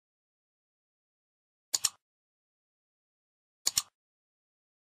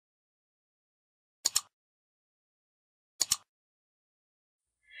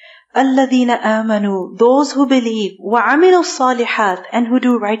الَّذِينَ آمَنُوا, those who believe, وَعَمِلُوا الصَّالِحَاتِ, and who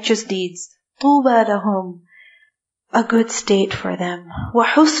do righteous deeds. طُوبَى لَهُمْ, a good state for them.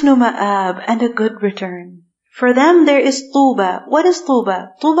 وَحُسْنُ مَآبٍ, and a good return. For them there is طُوبَى. What is طُوبَى?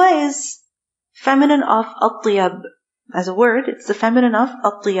 طُوبَى is feminine of أطيب. As a word, it's the feminine of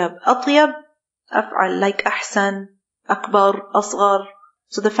أطيب. أطيب, أفعل, like أحسن, أكبر, أصغر.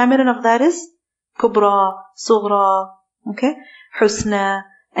 So the feminine of that is كبرى, صغرى, okay? حسنى.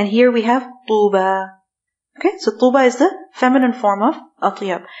 And here we have طُوبَى. Okay, so طُوبَى is the feminine form of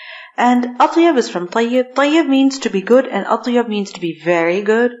أطيب. And أطيب is from طيب. طيب means to be good, and أطيب means to be very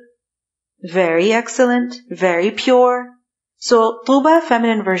good, very excellent, very pure. So طُوبَى,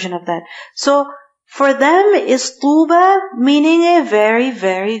 feminine version of that. So for them is طُوبَى meaning a very,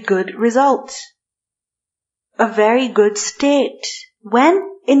 very good result. A very good state. When?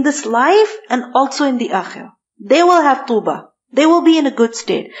 In this life and also in the akhirah. They will have طُوبَى. They will be in a good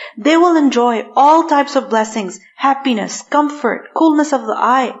state. They will enjoy all types of blessings, happiness, comfort, coolness of the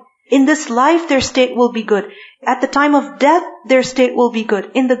eye. In this life, their state will be good. At the time of death, their state will be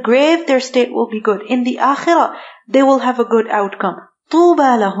good. In the grave, their state will be good. In the akhirah, they will have a good outcome. طُوبَى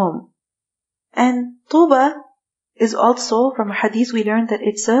لَهُمْ. And طُوبَى is also, from a hadith we learned that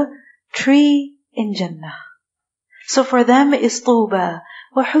it's a tree in Jannah. So for them is طُوبَى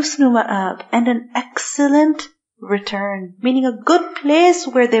وَحُسْنُ مَآبٍ, and an excellent return, meaning a good place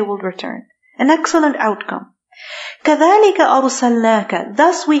where they will return, an excellent outcome. كَذَلِكَ أَرْسَلْنَاكَ,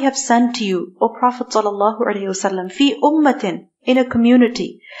 thus we have sent to you, O Prophet sallallahu alaihi wasallam, فِي أُمَّةٍ, in a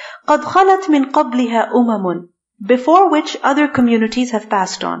community, قَدْ خَلَتْ مِنْ قَبْلِهَا أُمَمٌ, before which other communities have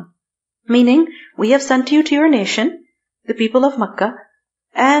passed on. Meaning, we have sent you to your nation, the people of Makkah,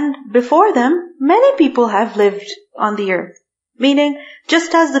 and before them, many people have lived on the earth. Meaning,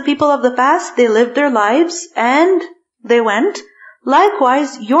 just as the people of the past, they lived their lives and they went,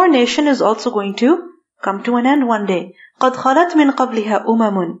 likewise, your nation is also going to come to an end one day. قَدْ خَلَتْ مِنْ قَبْلِهَا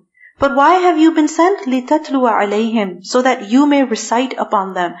أُمَمٌ. But why have you been sent? لِتَتْلُوَ عَلَيْهِمْ, so that you may recite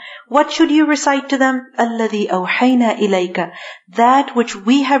upon them. What should you recite to them? الَّذِي أَوْحَيْنَا إِلَيْكَ, that which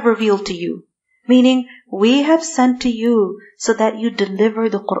we have revealed to you. Meaning, we have sent to you so that you deliver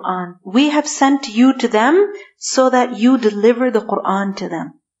the Qur'an. We have sent you to them so that you deliver the Qur'an to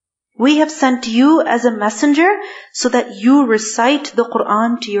them. We have sent you as a messenger so that you recite the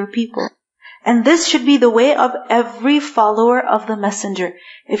Qur'an to your people. And this should be the way of every follower of the messenger.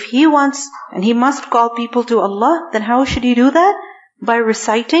 If he wants, and he must call people to Allah, then how should he do that? By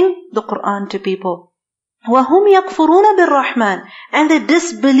reciting the Qur'an to people. وَهُمْ يَكْفُرُونَ بِالرَّحْمَنِ, and they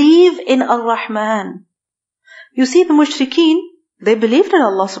disbelieve in Ar-Rahman. You see, the mushrikeen, they believed in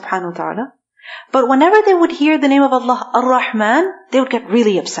Allah subhanahu wa ta'ala, but whenever they would hear the name of Allah, Ar-Rahman, they would get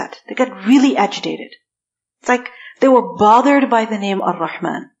really upset. They get really agitated. It's like they were bothered by the name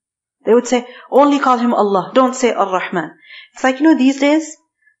Ar-Rahman. They would say, only call him Allah, don't say Ar-Rahman. It's like, these days,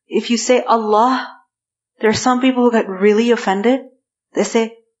 if you say Allah, there are some people who get really offended. They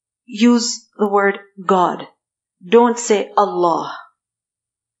say, use the word God. Don't say Allah.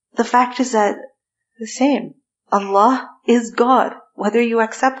 The fact is that the same. Allah is God, whether you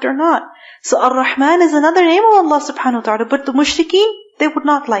accept or not. So Ar-Rahman is another name of Allah subhanahu wa ta'ala, but the mushrikeen, they would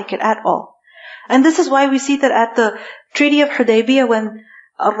not like it at all. And this is why we see that at the Treaty of Hudaybiyah, when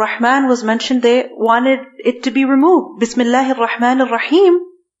Ar-Rahman was mentioned, they wanted it to be removed. Bismillahir Rahmanir Rahim.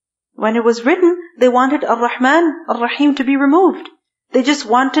 When it was written, they wanted Ar-Rahman, Ar-Rahim to be removed. They just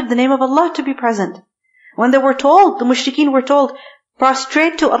wanted the name of Allah to be present. When they were told, the mushrikeen were told,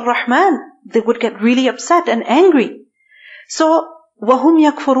 prostrate to Ar-Rahman, they would get really upset and angry. So,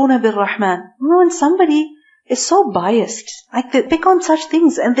 وَهُمْ يَكْفُرُونَ بِالرَّحْمَنِ. When somebody is so biased, like they pick on such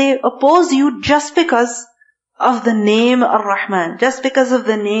things and they oppose you just because of the name Ar-Rahman, just because of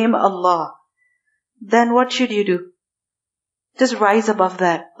the name Allah, then what should you do? Just rise above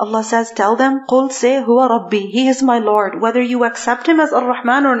that. Allah says, tell them, قُلْ, say, هُوَ رَبِّي, He is my Lord. Whether you accept Him as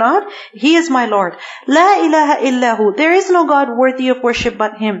Ar-Rahman or not, He is my Lord. لَا إِلَهَ إِلَّا هُ, there is no God worthy of worship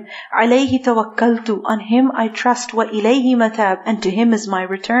but Him. عَلَيْهِ تَوَكَّلْتُ, on Him I trust. وَإِلَيْهِ مَتَابِ, and to Him is my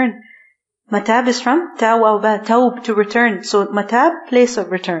return. Matab is from tawaba, taub, to return. So matab, place of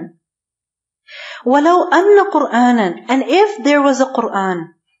return. وَلَوْ أَنَّ قُرْآنًا, and if there was a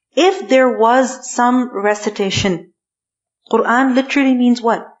Qur'an, if there was some recitation. Qur'an literally means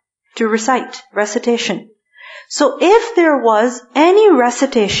what? To recite, recitation. So if there was any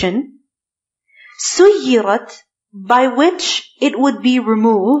recitation, سُيِّرَتْ, by which it would be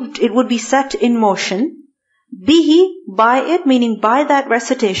removed, it would be set in motion, bihi, by it, meaning by that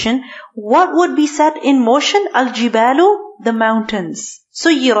recitation, what would be set in motion? Al-jibalu, the mountains.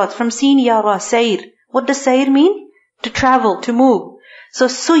 Suyirat, from sin yara, sayr. What does sayr mean? To travel, to move. So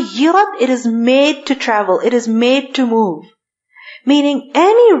suyirat, it is made to travel, it is made to move. Meaning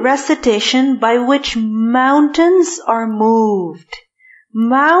any recitation by which mountains are moved,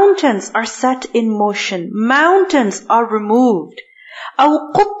 mountains are set in motion, mountains are removed.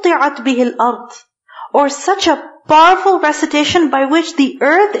 أو قطعت به الأرض, or such a powerful recitation by which the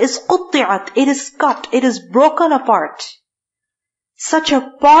earth is قطعت, it is cut, it is broken apart. Such a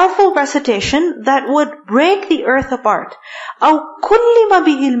powerful recitation that would break the earth apart. أو كلم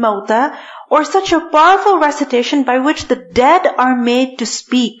به الموتى, or such a powerful recitation by which the dead are made to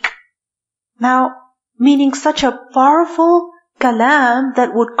speak. Now, meaning such a powerful kalam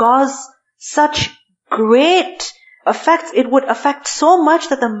that would cause such great effects, it would affect so much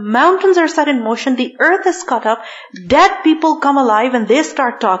that the mountains are set in motion, the earth is cut up, dead people come alive and they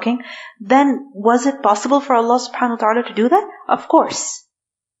start talking. Then was it possible for Allah subhanahu wa ta'ala to do that? Of course.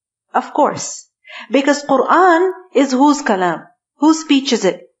 Of course. Because Quran is whose kalam? Whose speech is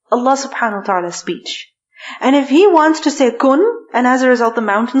it? Allah subhanahu wa ta'ala's speech. And if He wants to say kun, and as a result the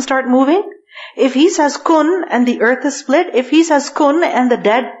mountains start moving, if He says kun and the earth is split, if He says kun and the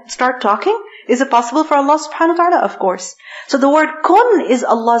dead start talking, is it possible for Allah subhanahu wa ta'ala? Of course. So the word kun is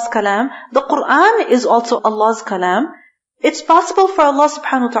Allah's kalam. The Quran is also Allah's kalam. It's possible for Allah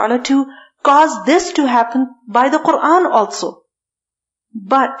subhanahu wa ta'ala to cause this to happen by the Quran also.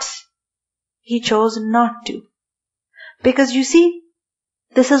 But He chose not to. Because you see,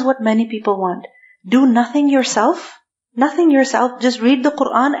 this is what many people want. Do nothing yourself. Nothing yourself. Just read the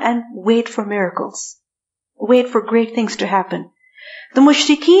Quran and wait for miracles. Wait for great things to happen. The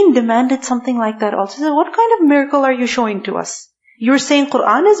mushrikeen demanded something like that also. They said, what kind of miracle are you showing to us? You're saying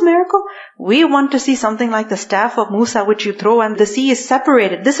Quran is miracle? We want to see something like the staff of Musa which you throw and the sea is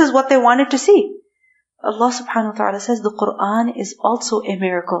separated. This is what they wanted to see. Allah subhanahu wa ta'ala says the Quran is also a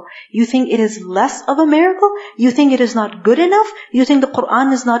miracle. You think it is less of a miracle? You think it is not good enough? You think the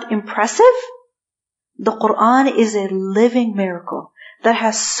Quran is not impressive? The Quran is a living miracle that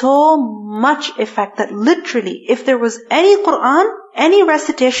has so much effect that literally, if there was any Quran, any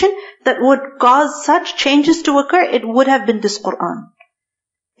recitation that would cause such changes to occur, it would have been this Quran.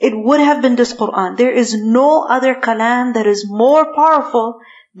 It would have been this Quran. There is no other kalam that is more powerful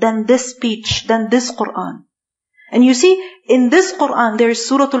than this speech, than this Quran. And you see, in this Quran there is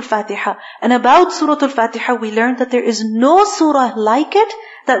Surah Al-Fatiha. And about Surah Al-Fatiha we learned that there is no surah like it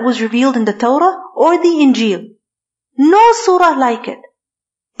that was revealed in the Torah or the Injil. No surah like it.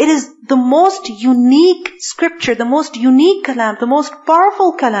 It is the most unique scripture, the most unique kalam, the most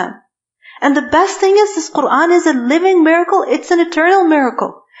powerful kalam. And the best thing is, this Quran is a living miracle, it's an eternal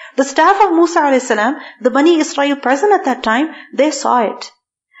miracle. The staff of Musa alayhi salam, the Bani Israel present at that time, they saw it.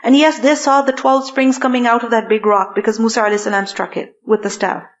 And yes, they saw the 12 springs coming out of that big rock because Musa alayhi salam struck it with the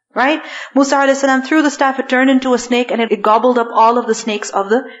staff. Right? Musa alayhi salam threw the staff, it turned into a snake and it gobbled up all of the snakes of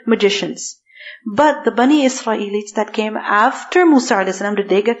the magicians. But the Bani Israelites that came after Musa alayhi salam, did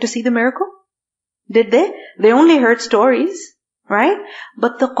they get to see the miracle? Did they? They only heard stories, right?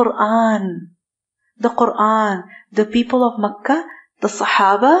 But the Quran, the people of Makkah, the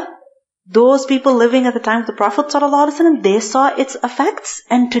Sahaba, those people living at the time of the Prophet ﷺ, they saw its effects,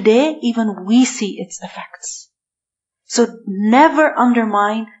 and today even we see its effects. So never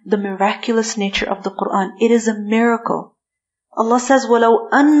undermine the miraculous nature of the Quran. It is a miracle. Allah says, وَلَوْ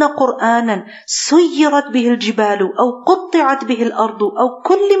أَنَّ قُرْآنًا سُيِّرَتْ بِهِ الْجِبَالُ أَوْ قُطِّعَتْ بِهِ الْأَرْضُ أَوْ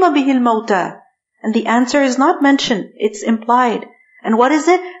كُلِّمَ بِهِ الْمَوْتَى. And the answer is not mentioned, it's implied. And what is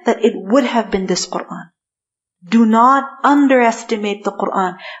it? That it would have been this Quran. Do not underestimate the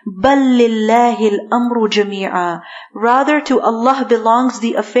Quran. بَلْ لِلَّهِ الْأَمْرُ جَمِيعًا. Rather to Allah belongs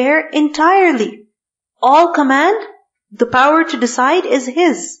the affair entirely. All command, the power to decide is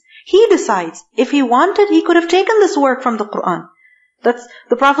His. He decides. If He wanted, He could have taken this work from the Quran. That's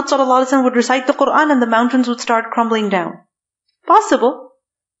the Prophet ﷺ would recite the Quran and the mountains would start crumbling down. Possible.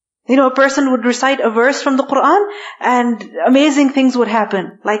 A person would recite a verse from the Quran and amazing things would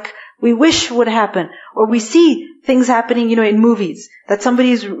happen. Like we wish would happen. Or we see things happening, in movies. That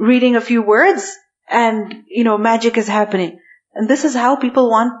somebody is reading a few words and, magic is happening. And this is how people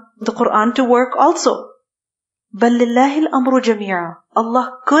want the Quran to work also. بَلْ لِلَّهِ الْأَمْرُ جَمِيعًا.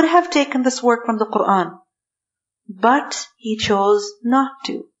 Allah could have taken this work from the Quran. But He chose not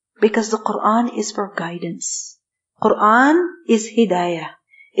to. Because the Quran is for guidance. Quran is hidayah.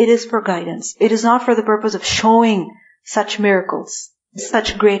 It is for guidance. It is not for the purpose of showing such miracles,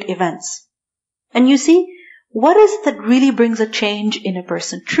 such great events. And you see, what is it that really brings a change in a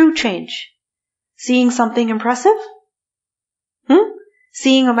person? True change. Seeing something impressive?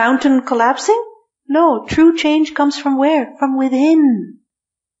 Seeing a mountain collapsing? No, true change comes from where? From within.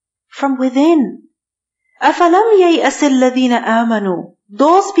 From within. أَفَلَمْ يَيْأَسِ الَّذِينَ آمَنُوا.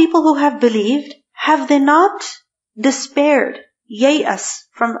 those people who have believed, have they not despaired? Yay'as,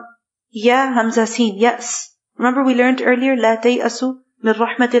 from ya hamza sin, yes. Remember we learned earlier, la tay'asu min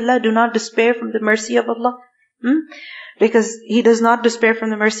rahmatillah, do not despair from the mercy of Allah. Because He does not despair from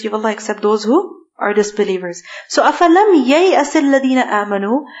the mercy of Allah except those who are disbelievers. So afalam yay'as alladhina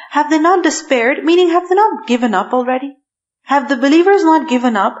amanu, have they not despaired? Meaning, have they not given up already? Have the believers not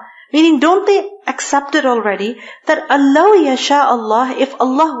given up? Meaning, don't they accept it already that Allah yasha Allah, if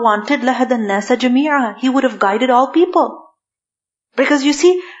Allah wanted, lahadan nasa jami'a, He would have guided all people. Because you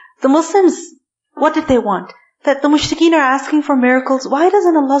see, the Muslims, what did they want? That the mushrikeen are asking for miracles. Why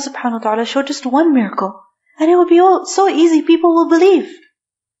doesn't Allah subhanahu wa ta'ala show just one miracle? And it would be so easy, people will believe.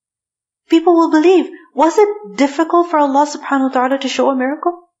 People will believe. Was it difficult for Allah subhanahu wa ta'ala to show a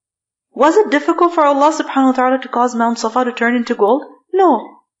miracle? Was it difficult for Allah subhanahu wa ta'ala to cause Mount Safa to turn into gold?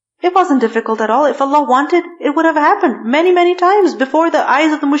 No. It wasn't difficult at all. If Allah wanted, it would have happened many, many times before the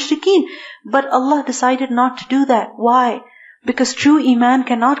eyes of the mushrikeen. But Allah decided not to do that. Why? Because true iman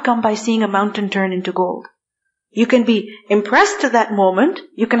cannot come by seeing a mountain turn into gold. You can be impressed at that moment,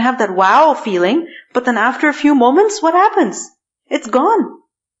 you can have that wow feeling, but then after a few moments, what happens? It's gone.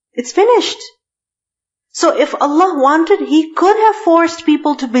 It's finished. So if Allah wanted, He could have forced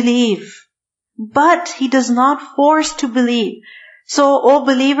people to believe. But He does not force to believe. So, O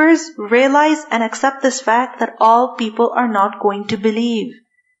believers, realize and accept this fact that all people are not going to believe.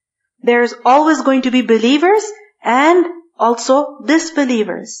 There's always going to be believers and also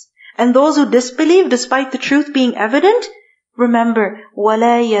disbelievers. And those who disbelieve despite the truth being evident, remember,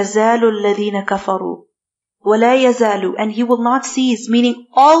 وَلَا يَزَالُ الَّذِينَ كَفَرُوا وَلَا يَزَالُ, and He will not cease, meaning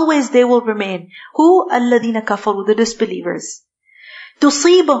always they will remain. Who? الَّذِينَ كَفَرُوا, the disbelievers.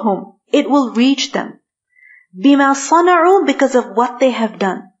 تُصِيبَهُمْ, it will reach them. بِمَا صَنَعُوا, because of what they have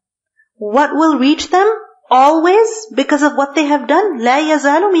done. What will reach them? Always, because of what they have done. لَا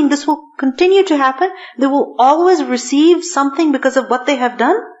يَزَالُ, meaning this will continue to happen. They will always receive something because of what they have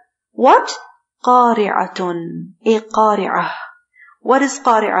done. What? قَارِعَةٌ, a قَارِعَةٌ. What is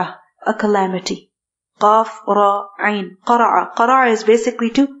قَارِعَةٌ? A calamity. قَاف, را, عين. قَرَعَ. قَرَعَ is basically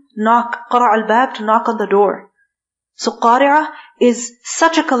to knock. قَرَعَ al-bab, to knock on the door. So قَارِعَةٌ is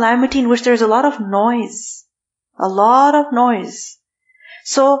such a calamity in which there is a lot of noise. A lot of noise.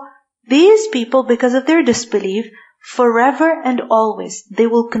 So these people, because of their disbelief, forever and always, they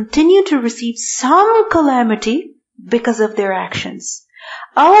will continue to receive some calamity because of their actions.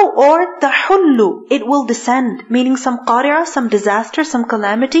 Or tahullu, it will descend, meaning some qari'ah, some disaster, some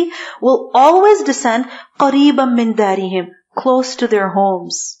calamity will always descend qariban min darihim, close to their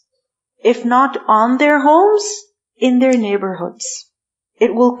homes. If not on their homes, in their neighborhoods.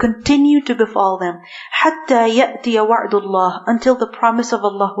 It will continue to befall them. حَتَّى يَأْتِيَ وَعْدُ اللَّهِ, until the promise of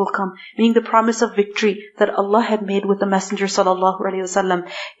Allah will come, meaning the promise of victory that Allah had made with the Messenger sallallahu alaihi wasallam.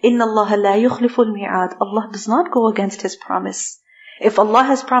 إِنَّ اللَّهَ لَا يُخْلِفُ الْمِيعَادِ, Allah does not go against His promise. If Allah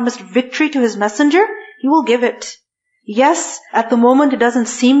has promised victory to His Messenger, He will give it. Yes, at the moment it doesn't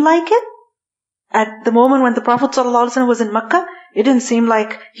seem like it. At the moment when the Prophet ﷺ was in Makkah, it didn't seem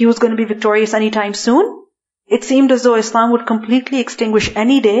like he was going to be victorious anytime soon. It seemed as though Islam would completely extinguish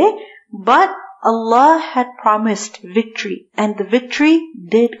any day, but Allah had promised victory, and the victory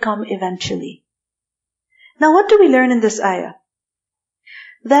did come eventually. Now what do we learn in this ayah?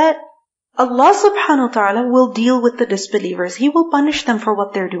 That Allah subhanahu wa ta'ala will deal with the disbelievers. He will punish them for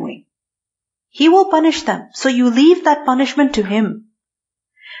what they're doing. He will punish them. So you leave that punishment to Him.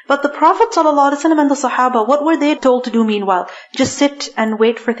 But the Prophet ﷺ and the Sahaba, what were they told to do meanwhile? Just sit and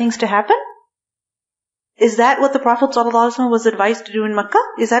wait for things to happen? Is that what the Prophet ﷺ was advised to do in Makkah?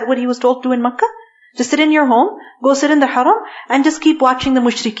 Is that what he was told to do in Makkah? Just sit in your home, go sit in the haram, and just keep watching the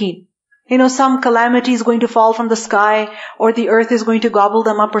mushrikeen. Some calamity is going to fall from the sky, or the earth is going to gobble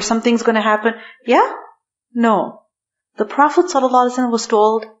them up, or something's going to happen. Yeah? No. The Prophet ﷺ was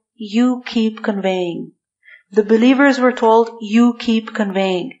told, you keep conveying. The believers were told, you keep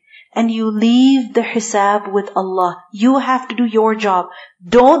conveying. And you leave the hisab with Allah. You have to do your job.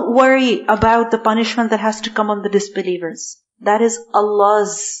 Don't worry about the punishment that has to come on the disbelievers. That is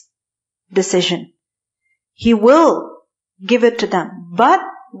Allah's decision. He will give it to them, but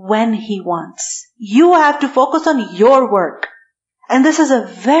when He wants. You have to focus on your work. And this is a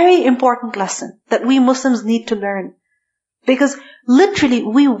very important lesson that we Muslims need to learn. Because literally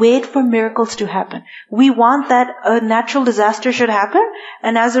we wait for miracles to happen. We want that a natural disaster should happen,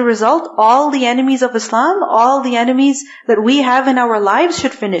 and as a result, all the enemies of Islam, all the enemies that we have in our lives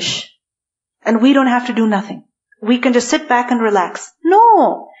should finish. And we don't have to do nothing. We can just sit back and relax.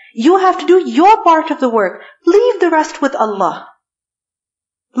 No! You have to do your part of the work. Leave the rest with Allah.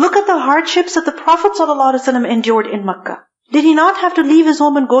 Look at the hardships that the Prophet ﷺ endured in Makkah. Did he not have to leave his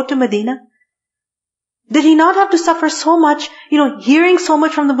home and go to Medina? Did he not have to suffer so much, hearing so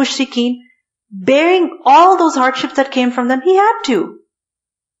much from the mushrikeen, bearing all those hardships that came from them? He had to.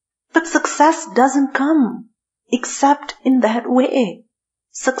 But success doesn't come except in that way.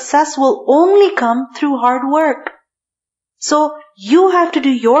 Success will only come through hard work. So you have to do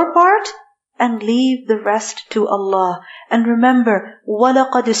your part and leave the rest to Allah. And remember,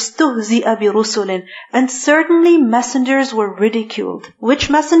 وَلَقَدْ اسْتُهْزِئَ بِرُسُلٍ, and certainly messengers were ridiculed. Which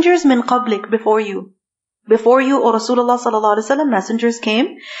messengers? Min qablik, before you. Before you, O Rasulullah sallallahu alaihi wasallam, messengers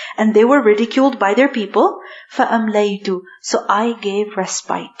came and they were ridiculed by their people. فَأَمْلَيْتُ, so I gave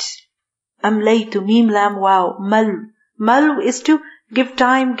respite. Amlaytu, mim lam waw, mal. Mal is to give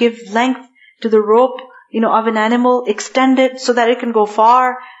time, give length to the rope, of an animal, extend it so that it can go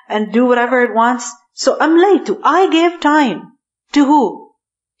far and do whatever it wants. So amlaytu, I gave time. To who?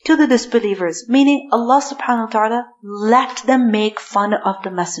 To the disbelievers. Meaning Allah subhanahu wa ta'ala let them make fun of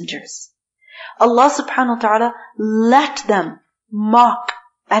the messengers. Allah subhanahu wa ta'ala let them mock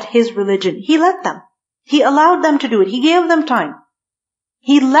at His religion. He let them. He allowed them to do it. He gave them time.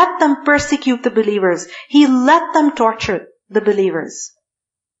 He let them persecute the believers. He let them torture the believers.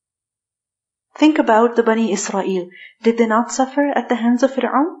 Think about the Bani Israel. Did they not suffer at the hands of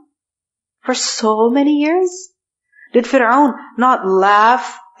Fir'aun for so many years? Did Fir'aun not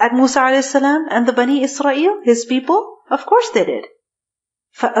laugh at Musa alayhi salam and the Bani Israel, his people? Of course they did.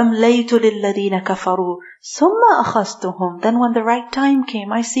 فَأَمْلَيْتُ لِلَّذِينَ كَفَرُوا ثُمَّ أَخَذْتُهُمْ, then when the right time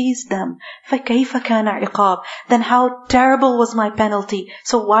came, I seized them. فَكَيْفَ كَانَ عِقَابٍ, then how terrible was my penalty.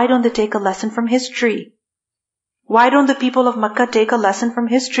 So why don't they take a lesson from history? Why don't the people of Makkah take a lesson from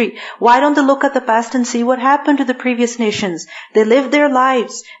history? Why don't they look at the past and see what happened to the previous nations? They lived their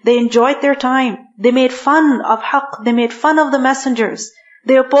lives. They enjoyed their time. They made fun of haqq. They made fun of the messengers.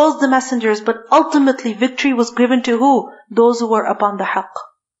 They opposed the messengers, but ultimately victory was given to who? Those who were upon the haqq.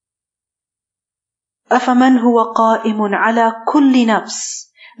 أَفَمَنْ هُوَ قَائِمٌ عَلَى كُلِّ نَفْسٍ,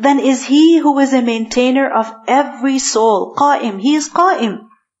 then is he who is a maintainer of every soul. Qa'im, he is qa'im.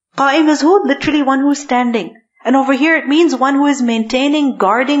 Qa'im is who? Literally one who is standing. And over here it means one who is maintaining,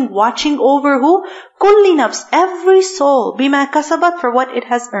 guarding, watching over who? Kulli nafs, every soul, bima kasabat, for what it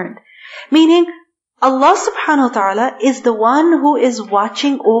has earned. Meaning, Allah subhanahu wa ta'ala is the one who is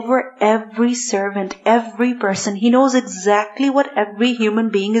watching over every servant, every person. He knows exactly what every human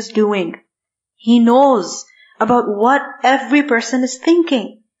being is doing. He knows about what every person is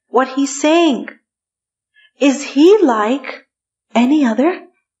thinking, what he's saying. Is he like any other?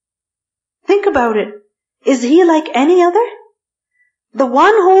 Think about it. Is he like any other? The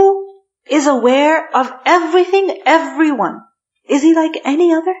one who is aware of everything, everyone. Is he like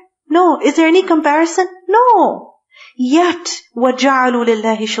any other? No. Is there any comparison? No. Yet, وَجَعَلُوا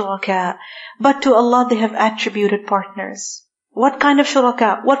لِلَّهِ شُرَكَاءَ, but to Allah they have attributed partners. What kind of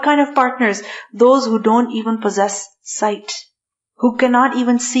shuraka? What kind of partners? Those who don't even possess sight, who cannot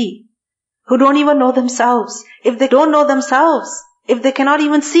even see, who don't even know themselves. If they don't know themselves, if they cannot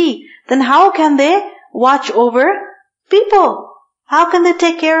even see, then how can they watch over people? How can they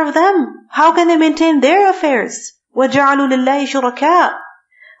take care of them? How can they maintain their affairs? وَجَعَلُوا لِلَّهِ شُرَكَاءَ.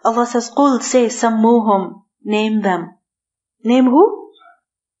 Allah says, قُلْ, say, سَمُّوهُمْ, name them. Name who?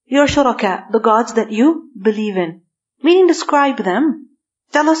 Your shuraka, the gods that you believe in. Meaning describe them.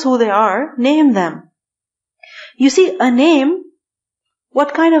 Tell us who they are. Name them. You see, a name,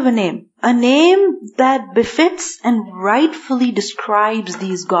 what kind of a name? A name that befits and rightfully describes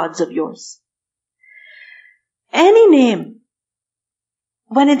these gods of yours. Any name,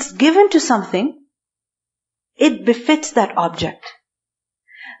 when it's given to something, it befits that object.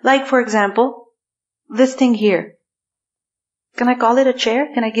 Like for example, this thing here. Can I call it a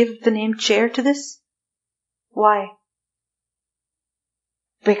chair? Can I give the name chair to this? Why?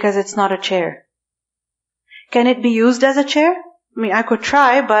 Because it's not a chair. Can it be used as a chair? I mean, I could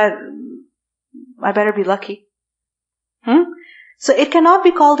try, but I better be lucky. So it cannot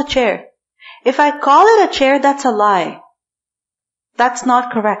be called a chair. If I call it a chair, that's a lie. That's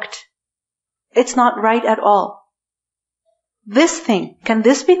not correct. It's not right at all. This thing, can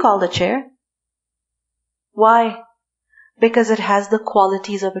this be called a chair? Why? Because it has the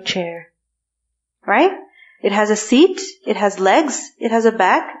qualities of a chair. Right? It has a seat, it has legs, it has a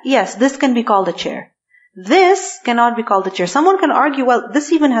back. Yes, this can be called a chair. This cannot be called a chair. Someone can argue, well,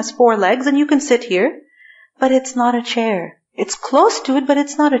 this even has 4 legs and you can sit here. But it's not a chair. It's close to it, but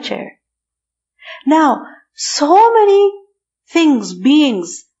it's not a chair. Now, so many things,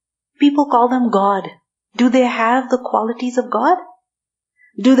 beings, people call them God. Do they have the qualities of God?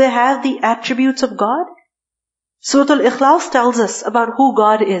 Do they have the attributes of God? Surah Al-Ikhlas tells us about who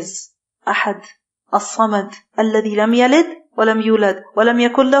God is. Ahad, As-Samad, Alladhi lam yalid, وَلَمْ يُولَدْ وَلَمْ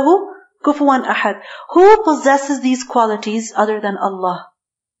يَكُنْ لَهُ كُفُوًا أَحَدٌ. Who possesses these qualities other than Allah?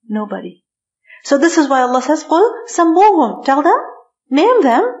 Nobody. So this is why Allah says, قُلْ سَمُّوهُمْ. Tell them, name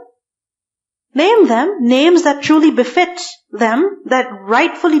them. Name them, names that truly befit them, that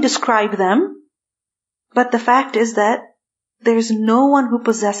rightfully describe them. But the fact is that there is no one who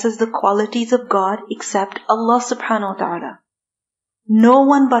possesses the qualities of God except Allah subhanahu wa ta'ala. No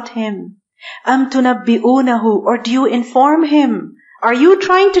one but Him. أَمْ تُنَبِّئُونَهُ. Or do you inform Him? Are you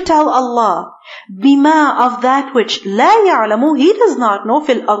trying to tell Allah بِمَا of that which لَا يَعْلَمُ He does not know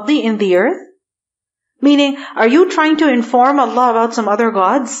فِي الْأَرْضِ in the earth? Meaning, are you trying to inform Allah about some other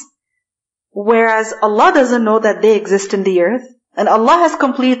gods? Whereas Allah doesn't know that they exist in the earth. And Allah has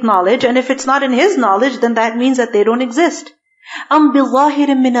complete knowledge. And if it's not in His knowledge, then that means that they don't exist. أَمْ بِالظَّاهِرٍ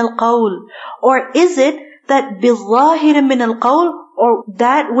مِّنَ الْقَوْلِ. Or is it that بِالظَّاهِرٍ مِّنَ الْقَوْلِ, or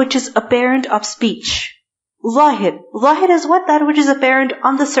that which is apparent of speech? Zahir. Zahir is what? That which is apparent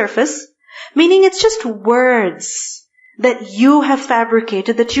on the surface. Meaning it's just words that you have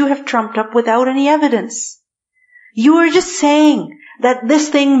fabricated, that you have trumped up without any evidence. You are just saying that this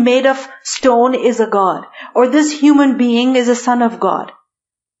thing made of stone is a god, or this human being is a son of God,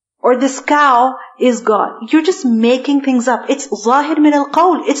 or this cow is God. You're just making things up. It's zahir min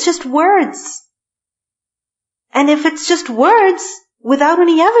al-qawl. It's just words. And if it's just words without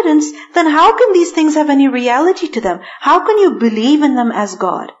any evidence, then how can these things have any reality to them? How can you believe in them as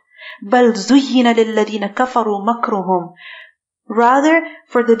God? بَلْ زُيِّنَ لِلَّذِينَ كَفَرُوا مَكْرُهُمْ. Rather,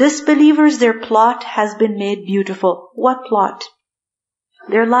 for the disbelievers, their plot has been made beautiful. What plot?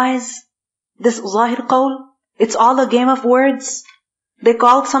 Their lies. This zahir qawl, it's all a game of words. They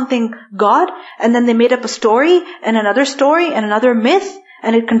called something God, and then they made up a story, and another myth,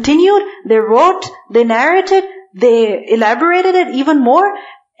 and it continued. They wrote, they narrated, they elaborated it even more.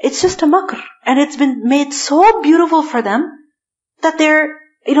 It's just a makr. And it's been made so beautiful for them that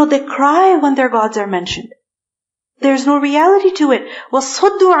they cry when their gods are mentioned. There's no reality to it.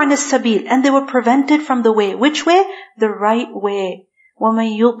 وَصُدُّوا عَنِ السَّبِيلِ. And they were prevented from the way. Which way? The right way.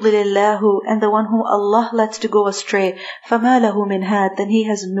 وَمَن يُضْلِلِ اللَّهُ. And the one whom Allah lets to go astray, فَمَا لَهُ مِنْ هَادٍ. Then he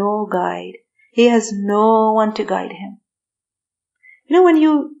has no guide. He has no one to guide him. When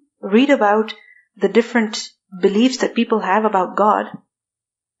you read about the different beliefs that people have about God,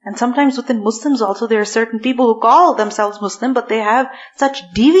 and sometimes within Muslims also there are certain people who call themselves Muslim, but they have such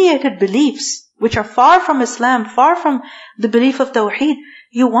deviated beliefs which are far from Islam, far from the belief of Tawheed.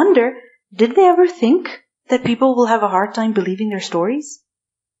 You wonder, did they ever think that people will have a hard time believing their stories?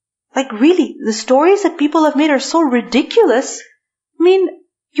 Like really, the stories that people have made are so ridiculous.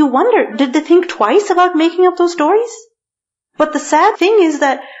 You wonder, did they think twice about making up those stories? But the sad thing is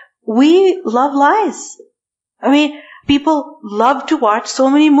that we love lies. People love to watch so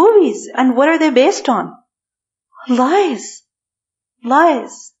many movies. And what are they based on? Lies.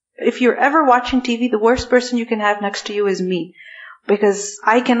 Lies. If you're ever watching TV, the worst person you can have next to you is me. Because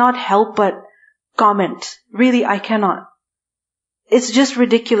I cannot help but comment. Really, I cannot. It's just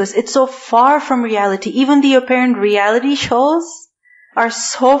ridiculous. It's so far from reality. Even the apparent reality shows are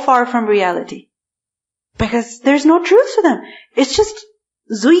so far from reality. Because there's no truth to them. It's just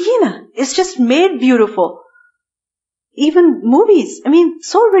zuyina. It's just made beautiful. Even movies,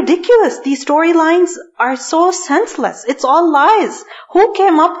 so ridiculous. These storylines are so senseless. It's all lies. Who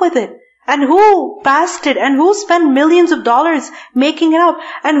came up with it? And who passed it? And who spent millions of dollars making it up?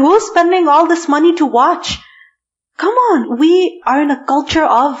 And who's spending all this money to watch? Come on, we are in a culture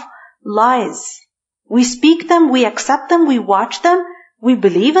of lies. We speak them, we accept them, we watch them, we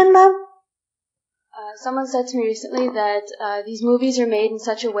believe in them. Someone said to me recently that these movies are made in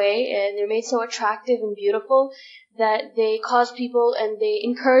such a way, and they're made so attractive and beautiful, that they cause people and they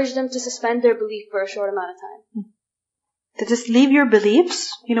encourage them to suspend their belief for a short amount of time. To just leave your beliefs,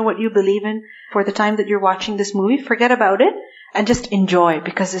 what you believe in, for the time that you're watching this movie, forget about it, and just enjoy,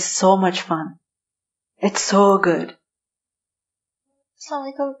 because it's so much fun. It's so good.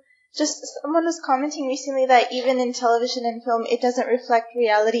 Assalamu alaikum. Just someone was commenting recently that even in television and film, it doesn't reflect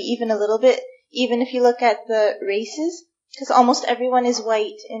reality even a little bit, even if you look at the races. Because almost everyone is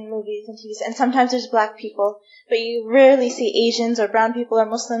white in movies and TVs, and sometimes there's black people, but you rarely see Asians or brown people or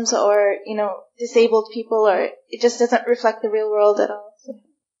Muslims or, disabled people, or it just doesn't reflect the real world at all. So.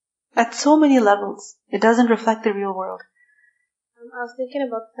 At so many levels, it doesn't reflect the real world. I was thinking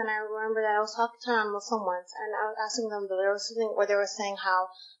about this, and I remember that I was talking to a Muslim once, and I was asking them, there was something where they were saying how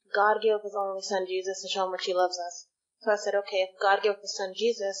God gave up His only Son, Jesus, to show how much He loves us. So I said, okay, if God gave up His Son,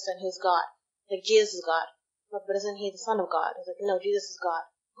 Jesus, then who's God? Like, Jesus is God. But isn't He the Son of God? I was like, no, Jesus is God.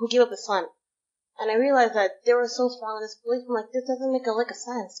 Who gave up His Son? And I realized that they were so strong in this belief. I'm like, this doesn't make a lick of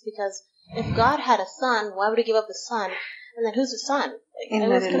sense, because if God had a son, why would He give up His Son? And then who's the son? Inna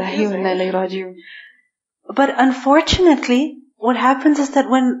lillahi wa inna ilayhi raji'un. But unfortunately, what happens is that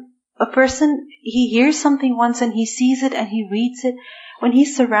when a person, he hears something once and he sees it and he reads it, when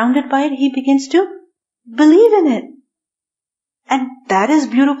he's surrounded by it, he begins to believe in it. And that is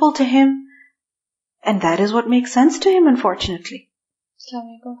beautiful to him. And that is what makes sense to him, unfortunately.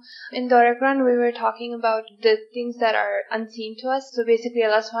 Assalamualaikum. In the Quran, we were talking about the things that are unseen to us. So basically,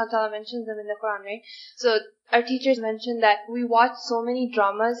 Allah subhanahu wa ta'ala mentions them in the Quran, right? So our teachers mentioned that we watch so many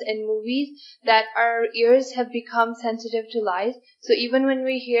dramas and movies that our ears have become sensitive to lies. So even when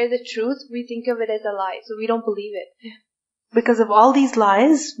we hear the truth, we think of it as a lie. So we don't believe it. Because of all these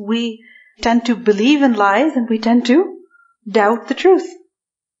lies, we tend to believe in lies and we tend to doubt the truth.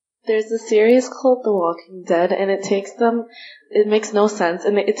 There's a series called The Walking Dead, and it makes no sense,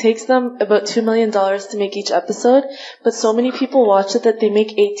 and it takes them about $2 million to make each episode, but so many people watch it that they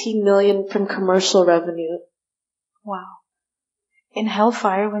make $18 million from commercial revenue. Wow. In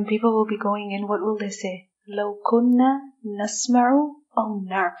hellfire, when people will be going in, what will they say? لَوْ كُنَّا نَسْمَعُ أَوْ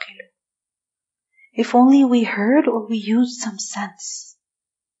نَعْقِلُ. If only we heard or we used some sense,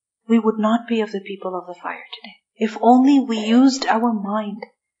 we would not be of the people of the fire today. If only we used our mind.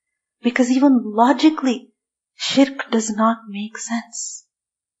 Because even logically, shirk does not make sense.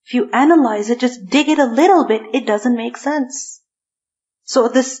 If you analyze it, just dig it a little bit, it doesn't make sense. So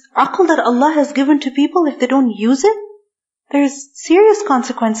this aql that Allah has given to people, if they don't use it, there's serious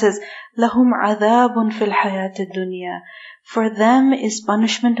consequences. لَهُمْ عَذَابٌ فِي الْحَيَاةِ الدُّنْيَا. For them is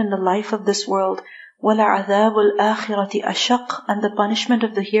punishment in the life of this world. وَلَعَذَابُ الْآخِرَةِ أَشَقٌّ. And the punishment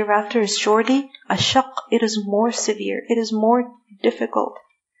of the hereafter is surely ashaq. It is more severe. It is more difficult.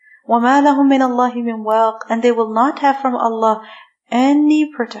 وَمَا لَهُم مِّنَ اللَّهِ مِنْ وَاقٍ. And they will not have from Allah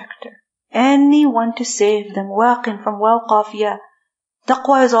any protector, anyone to save them. Waqin from waqafiyah.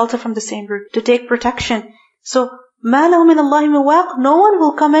 Taqwa is also from the same root, to take protection. So, مَا لَهُم مِّنَ اللَّهِ مِنْ وَاقٍ. No one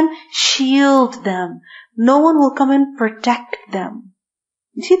will come and shield them. No one will come and protect them.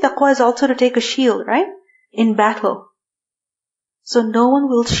 You see, taqwa is also to take a shield, right? In battle. So no one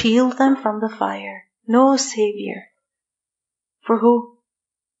will shield them from the fire. No savior. For who?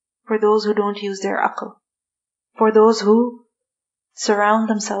 For those who don't use their aql. For those who surround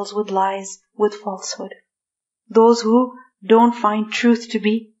themselves with lies, with falsehood. Those who don't find truth to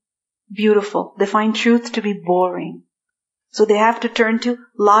be beautiful. They find truth to be boring. So they have to turn to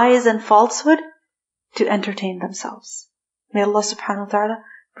lies and falsehood to entertain themselves. May Allah subhanahu wa ta'ala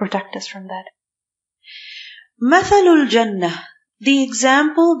protect us from that. Mathalul Jannah. The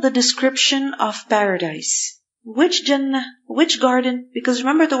example, the description of paradise. Which Jannah? Which garden? Because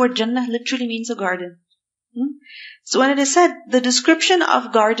remember, the word Jannah literally means a garden. So when it is said, the description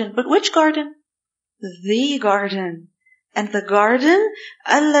of garden, but which garden? The garden. And the garden,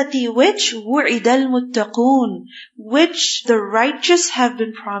 allati which wu'ida al-muttaqoon, which the righteous have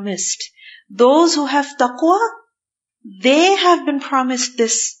been promised. Those who have taqwa, they have been promised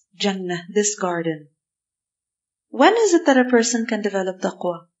this Jannah, this garden. When is it that a person can develop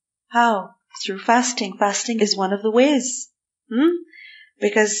taqwa? How? Through fasting. Fasting is one of the ways.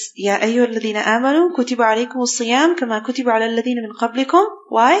 Because, يَا أَيُّهَا الَّذِينَ آمَنُوا كُتِبَ عَلَيْكُمُ الصِّيَامُ كَمَا كُتِبَ عَلَى الَّذِينَ مِنْ قَبْلِكُمْ.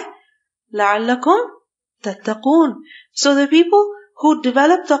 Why? لَعَلَّكُمْ تَتَّقُونَ. So the people who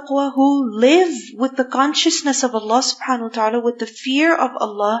develop taqwa, who live with the consciousness of Allah subhanahu wa ta'ala, with the fear of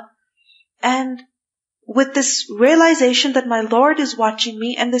Allah, and with this realization that my Lord is watching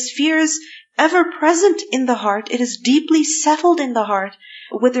me, and this fear is ever present in the heart, it is deeply settled in the heart.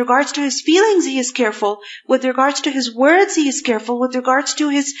 With regards to his feelings, he is careful. With regards to his words, he is careful. With regards to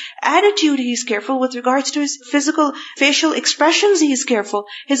his attitude, he is careful. With regards to his facial expressions, he is careful.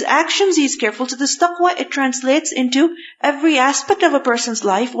 His actions, he is careful. So this taqwa, it translates into every aspect of a person's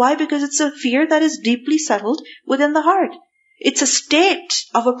life. Why? Because it's a fear that is deeply settled within the heart. It's a state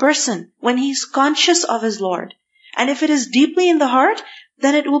of a person when he's conscious of his Lord. And if it is deeply in the heart,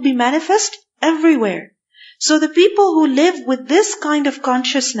 then it will be manifest everywhere. So the people who live with this kind of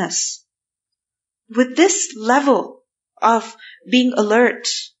consciousness, with this level of being alert,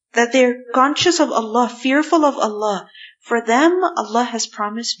 that they're conscious of Allah, fearful of Allah, for them Allah has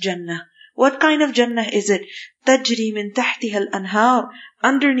promised Jannah. What kind of Jannah is it? تَجْرِي مِن تَحْتِهَا الْأَنْهَارِ.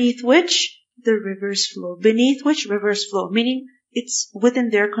 Underneath which the rivers flow. Beneath which rivers flow. Meaning it's within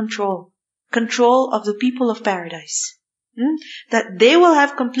their control. Control of the people of paradise. That they will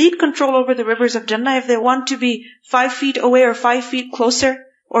have complete control over the rivers of Jannah. If they want to be 5 feet away or 5 feet closer,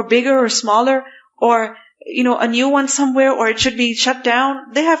 or bigger or smaller, or a new one somewhere, or it should be shut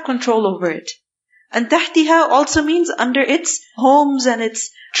down, they have control over it. And tahtiha also means under its homes and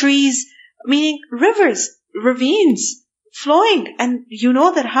its trees, meaning rivers, ravines, flowing. And you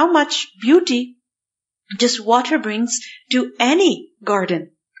know that how much beauty Just water brings to any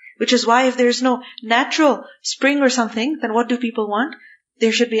garden. Which is why if there's no natural spring or something, then what do people want?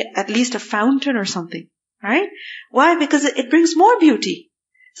 There should be at least a fountain or something. Right? Why? Because it brings more beauty.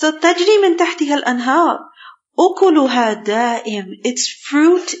 So tajri min tahtiha al-anhar. Ukuluha da'im. Its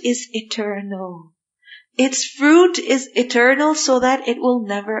fruit is eternal. Its fruit is eternal so that it will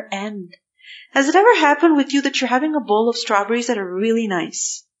never end. Has it ever happened with you that you're having a bowl of strawberries that are really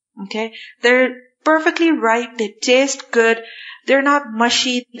nice? Okay? They're perfectly ripe. They taste good. They're not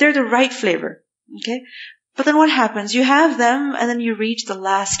mushy. They're the right flavor. Okay? But then what happens? You have them and then you reach the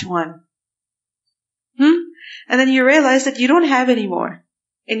last one. And then you realize that you don't have any more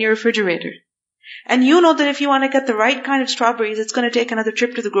in your refrigerator. And you know that if you want to get the right kind of strawberries, it's going to take another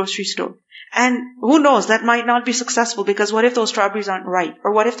trip to the grocery store. And who knows, that might not be successful because what if those strawberries aren't ripe?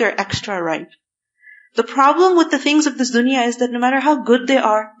 Or what if they're extra ripe? The problem with the things of this dunya is that no matter how good they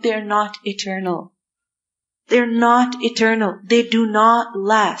are, they're not eternal. They're not eternal. They do not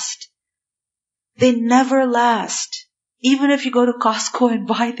last. They never last. Even if you go to Costco and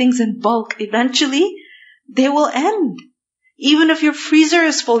buy things in bulk, eventually they will end. Even if your freezer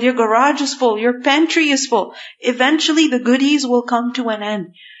is full, your garage is full, your pantry is full, eventually the goodies will come to an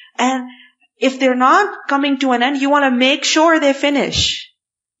end. And if they're not coming to an end, you want to make sure they finish.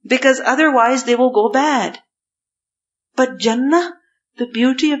 Because otherwise they will go bad. But Jannah, the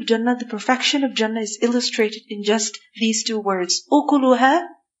beauty of Jannah, the perfection of Jannah is illustrated in just these two words. Ukuluha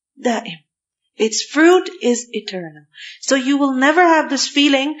da'im. Its fruit is eternal. So you will never have this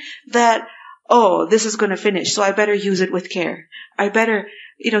feeling that, oh, this is going to finish, so I better use it with care. I better,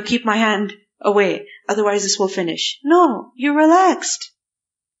 keep my hand away, otherwise this will finish. No, you're relaxed.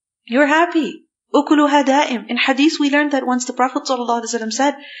 You're happy. Ukuluha da'im. In hadith we learned that once the Prophet ﷺ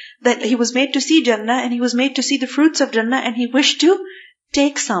said that he was made to see Jannah and he was made to see the fruits of Jannah and he wished to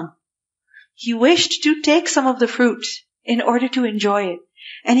take some. He wished to take some of the fruit in order to enjoy it.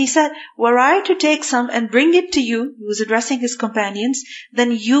 And he said, were I to take some and bring it to you, he was addressing his companions,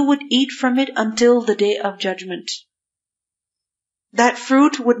 then you would eat from it until the day of judgment. That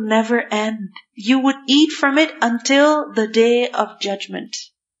fruit would never end. You would eat from it until the day of judgment.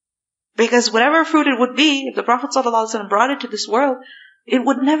 Because whatever fruit it would be, if the Prophet ﷺ brought it to this world, it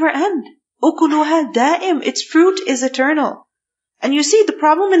would never end. Ukuluha da'im. Its fruit is eternal. And you see, the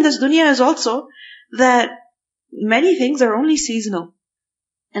problem in this dunya is also that many things are only seasonal.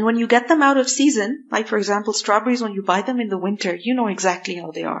 And when you get them out of season, like for example, strawberries, when you buy them in the winter, you know exactly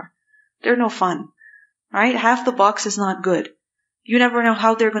how they are. They're no fun. Right? Half the box is not good. You never know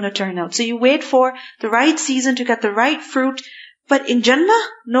how they're going to turn out. So you wait for the right season to get the right fruit. But in Jannah,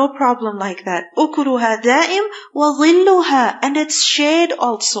 no problem like that. Ukuluha da'im wa dhilluha. And its shade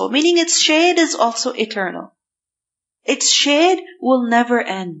also. Meaning its shade is also eternal. Its shade will never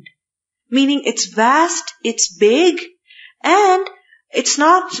end. Meaning it's vast, it's big, and it's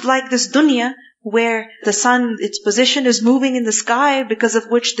not like this dunya where the sun, its position is moving in the sky because of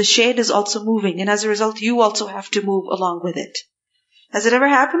which the shade is also moving. And as a result, you also have to move along with it. Has it ever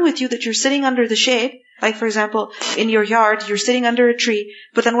happened with you that you're sitting under the shade? Like for example, in your yard, you're sitting under a tree,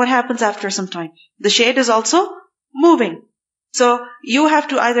 but then what happens after some time? The shade is also moving. So you have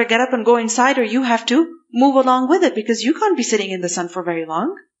to either get up and go inside or you have to move along with it because you can't be sitting in the sun for very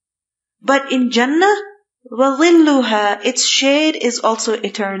long. But in Jannah, وَظِلُّهَا, its shade is also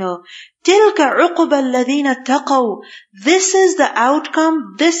eternal. تِلْكَ عُقُبَ الَّذِينَ اتَّقَوْا. This is the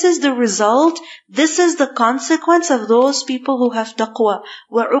outcome, this is the result, this is the consequence of those people who have taqwa.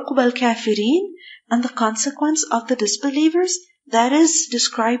 وَعُقُبَ الْكَافِرِينَ. And the consequence of the disbelievers, that is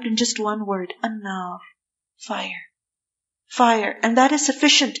described in just one word, an-nar, fire. Fire. And that is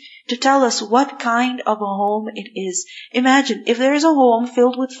sufficient to tell us what kind of a home it is. Imagine, if there is a home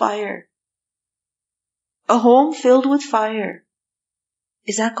filled with fire, a home filled with fire,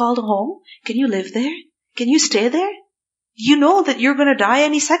 is that called a home? Can you live there? Can you stay there? You know that you're going to die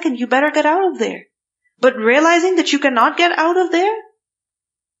any second. You better get out of there. But realizing that you cannot get out of there,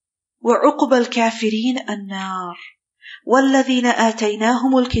 وَعُقُبَ الْكَافِرِينَ النَّارِ وَالَّذِينَ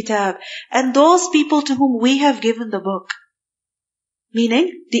آتَيْنَاهُمُ الْكِتَابِ. And those people to whom we have given the book,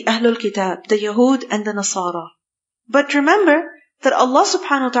 meaning the Ahlul Kitab, the Yahud and the Nasara. But remember that Allah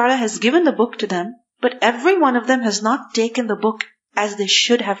subhanahu wa ta'ala has given the book to them, but every one of them has not taken the book as they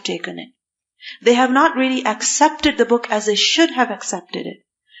should have taken it. They have not really accepted the book as they should have accepted it.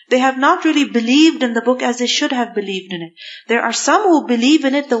 They have not really believed in the book as they should have believed in it. There are some who believe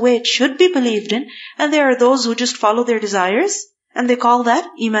in it the way it should be believed in, and there are those who just follow their desires, and they call that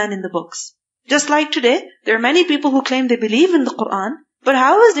Iman in the books. Just like today, there are many people who claim they believe in the Quran, but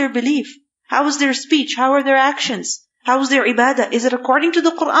how is their belief? How is their speech? How are their actions? How's their ibadah? Is it according to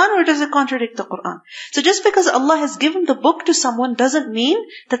the Quran or does it contradict the Quran? So just because Allah has given the book to someone doesn't mean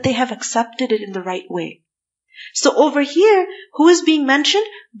that they have accepted it in the right way. So over here, who is being mentioned?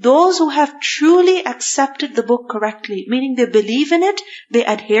 Those who have truly accepted the book correctly, meaning they believe in it, they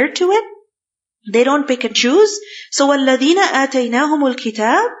adhere to it, they don't pick and choose. So وَالَّذِينَ آتَيْنَاهُمُ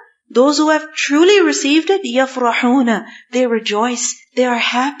الْكِتَابِ, those who have truly received it, يَفْرَحُونَ, they rejoice, they are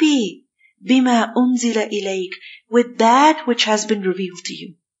happy. بِمَا أُنزِلَ إِلَيْكَ, with that which has been revealed to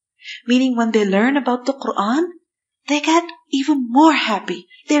you. Meaning when they learn about the Quran, they get even more happy.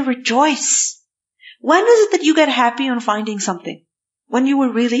 They rejoice. When is it that you get happy on finding something? When you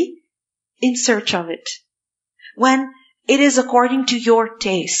were really in search of it. When it is according to your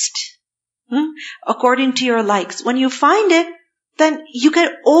taste. According to your likes. When you find it, then you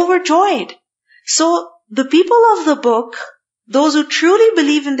get overjoyed. So the people of the book, those who truly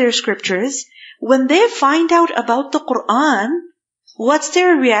believe in their scriptures, when they find out about the Quran, what's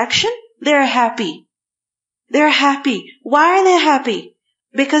their reaction? They're happy. They're happy. Why are they happy?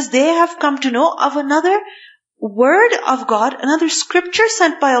 Because they have come to know of another word of God, another scripture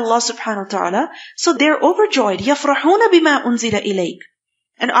sent by Allah subhanahu wa ta'ala. So they're overjoyed. يَفْرَحُونَ بِمَا أُنزِلَ إِلَيْكَ.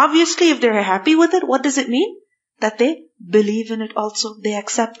 And obviously if they're happy with it, what does it mean? That they believe in it also. They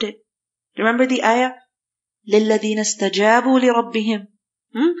accept it. Remember the ayah? لِلَّذِينَ اسْتَجَابُوا لِرَبِّهِمْ.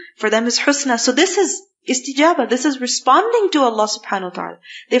 For them is husna. So this is istijaba. This is responding to Allah subhanahu wa ta'ala.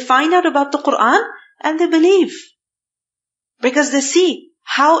 They find out about the Quran and they believe. Because they see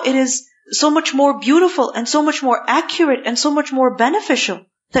how it is so much more beautiful and so much more accurate and so much more beneficial.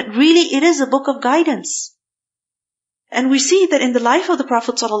 That really it is a book of guidance. And we see that in the life of the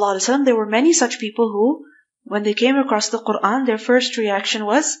Prophet ﷺ, there were many such people who, when they came across the Quran, their first reaction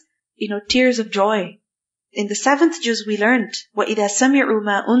was, tears of joy. In the 7th juz we learned, وَإِذَا سَمِعُوا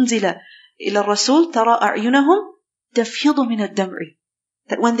مَا أُنزِلَ إِلَى الرَّسُولِ تَرَى أَعْيُنَهُمْ تَفِيضُ مِنَ الدَّمْعِ.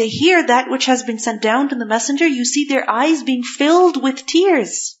 That when they hear that which has been sent down to the messenger, you see their eyes being filled with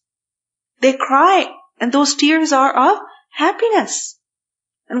tears. They cry, and those tears are of happiness.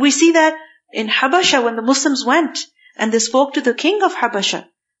 And we see that in Habasha when the Muslims went, and they spoke to the king of Habasha.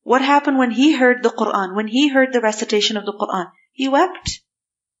 What happened when he heard the Quran, when he heard the recitation of the Quran? He wept.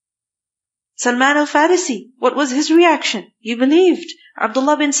 Salman al-Farisi, what was his reaction? He believed.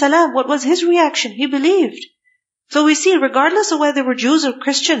 Abdullah bin Salam, what was his reaction? He believed. So we see, regardless of whether they were Jews or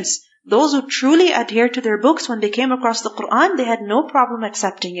Christians, those who truly adhered to their books, when they came across the Quran, they had no problem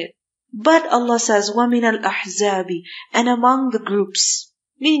accepting it. But Allah says, وَمِنَ الْأَحْزَابِ, and among the groups,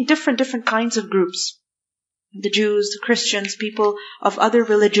 meaning different kinds of groups. The Jews, the Christians, people of other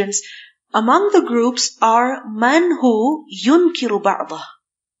religions. Among the groups are man who yunkiru ba'dah.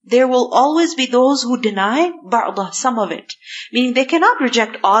 There will always be those who deny ba'dah, some of it. Meaning they cannot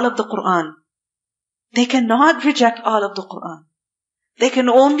reject all of the Quran. They cannot reject all of the Quran. They can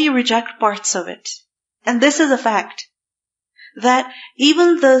only reject parts of it. And this is a fact. That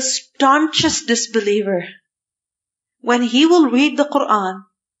even the staunchest disbeliever, when he will read the Quran,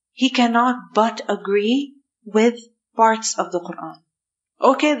 he cannot but agree with parts of the Quran.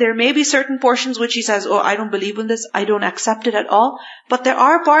 Okay, there may be certain portions which he says, I don't believe in this, I don't accept it at all. But there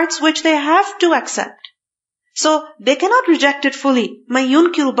are parts which they have to accept. So they cannot reject it fully. مَن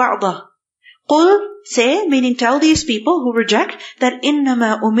يُنْكِرُ بَعْضَهُ. قُلْ, say, meaning tell these people who reject, that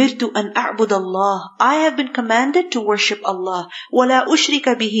إِنَّمَا أُمِرْتُ أَنْ أَعْبُدَ اللَّهِ. I have been commanded to worship Allah. وَلَا أُشْرِكَ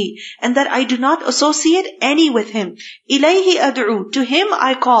بِهِ. And that I do not associate any with Him. إِلَيْهِ أَدْعُو. To Him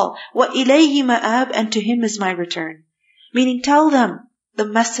I call. وَإِلَيْهِ مَآبْ. And to Him is my return. Meaning tell them the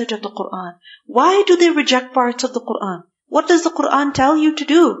message of the Quran. Why do they reject parts of the Quran? What does the Quran tell you to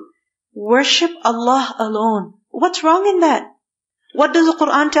do? Worship Allah alone. What's wrong in that? What does the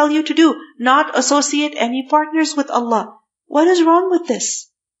Quran tell you to do? Not associate any partners with Allah. What is wrong with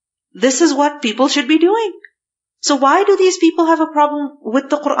this? This is what people should be doing. So why do these people have a problem with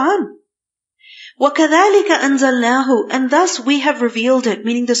the Quran? وَكَذَلِكَ أَنزَلْنَاهُ. And thus we have revealed it,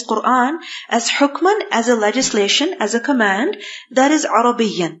 meaning this Quran, as hukman, as a legislation, as a command, that is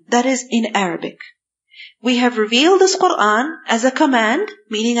Arabiyan, that is in Arabic. We have revealed this Quran as a command,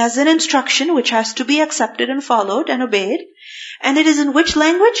 meaning as an instruction which has to be accepted and followed and obeyed. And it is in which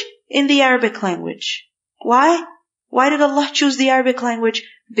language? In the Arabic language. Why? Why did Allah choose the Arabic language?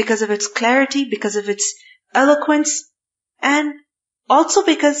 Because of its clarity, because of its eloquence, and also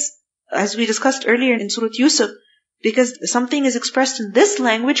because, as we discussed earlier in Surah Yusuf, because something is expressed in this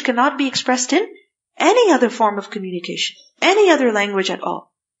language cannot be expressed in any other form of communication, any other language at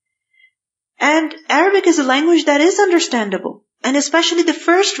all. And Arabic is a language that is understandable. And especially the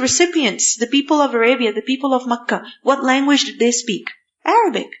first recipients, the people of Arabia, the people of Makkah, what language did they speak?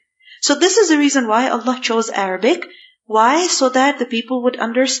 Arabic. So this is the reason why Allah chose Arabic Why? So that the people would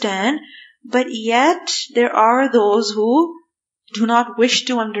understand. But yet, there are those who do not wish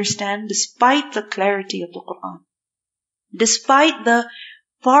to understand despite the clarity of the Quran. Despite the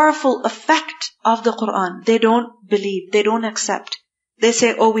powerful effect of the Quran, they don't believe, they don't accept. They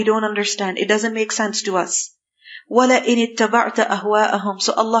say, oh, we don't understand, it doesn't make sense to us. وَلَئِنِ اتَّبَعْتَ أَهْوَاءَهُمْ.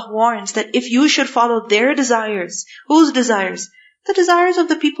 So Allah warns that if you should follow their desires, whose desires? The desires of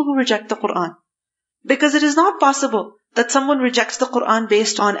the people who reject the Quran. Because it is not possible that someone rejects the Quran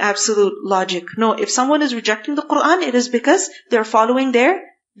based on absolute logic. No, if someone is rejecting the Quran, it is because they're following their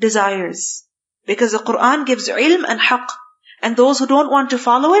desires. Because the Quran gives ilm and haqq. And those who don't want to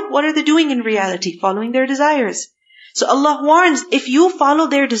follow it, what are they doing in reality? Following their desires. So Allah warns, if you follow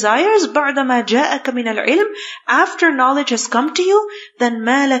their desires, بَعْدَمَا جَاءَكَ مِنَ الْعِلْمِ, after knowledge has come to you, then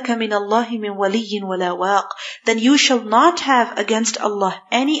مَا لَكَ مِنَ اللَّهِ مِنْ وَلِيٍّ وَلَا وَاقٍ. Then you shall not have against Allah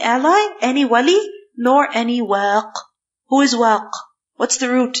any ally, any wali, nor any waq. Who is waq? What's the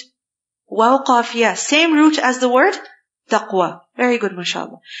root? Waw qafiyah. Same root as the word taqwa. Very good,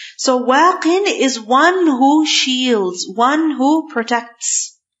 mashallah. So waqin is one who shields, one who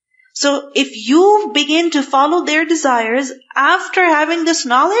protects. So if you begin to follow their desires after having this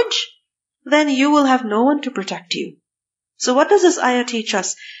knowledge, then you will have no one to protect you. So what does this ayah teach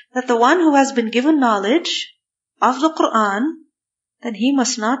us? That the one who has been given knowledge of the Quran, then he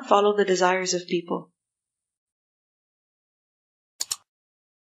must not follow the desires of people.